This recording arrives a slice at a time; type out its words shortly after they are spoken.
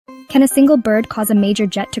Can a single bird cause a major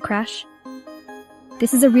jet to crash?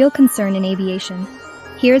 This is a real concern in aviation.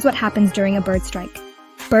 Here's what happens during a bird strike.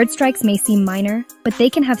 Bird strikes may seem minor, but they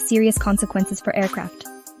can have serious consequences for aircraft.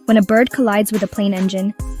 When a bird collides with a plane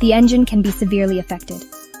engine, the engine can be severely affected.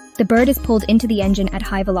 The bird is pulled into the engine at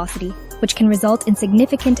high velocity, which can result in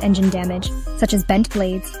significant engine damage, such as bent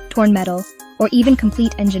blades, torn metal, or even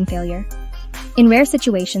complete engine failure. In rare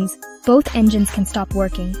situations, both engines can stop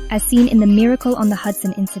working, as seen in the Miracle on the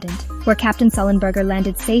Hudson incident, where Captain Sullenberger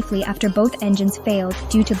landed safely after both engines failed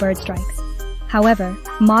due to bird strikes. However,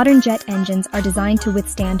 modern jet engines are designed to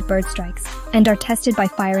withstand bird strikes and are tested by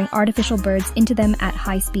firing artificial birds into them at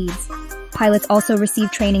high speeds. Pilots also receive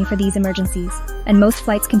training for these emergencies, and most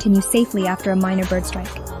flights continue safely after a minor bird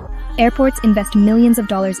strike. Airports invest millions of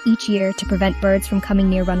dollars each year to prevent birds from coming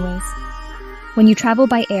near runways. When you travel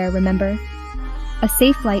by air, remember, a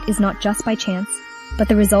safe flight is not just by chance, but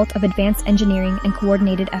the result of advanced engineering and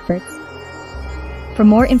coordinated efforts. For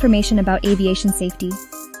more information about aviation safety,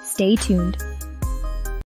 stay tuned.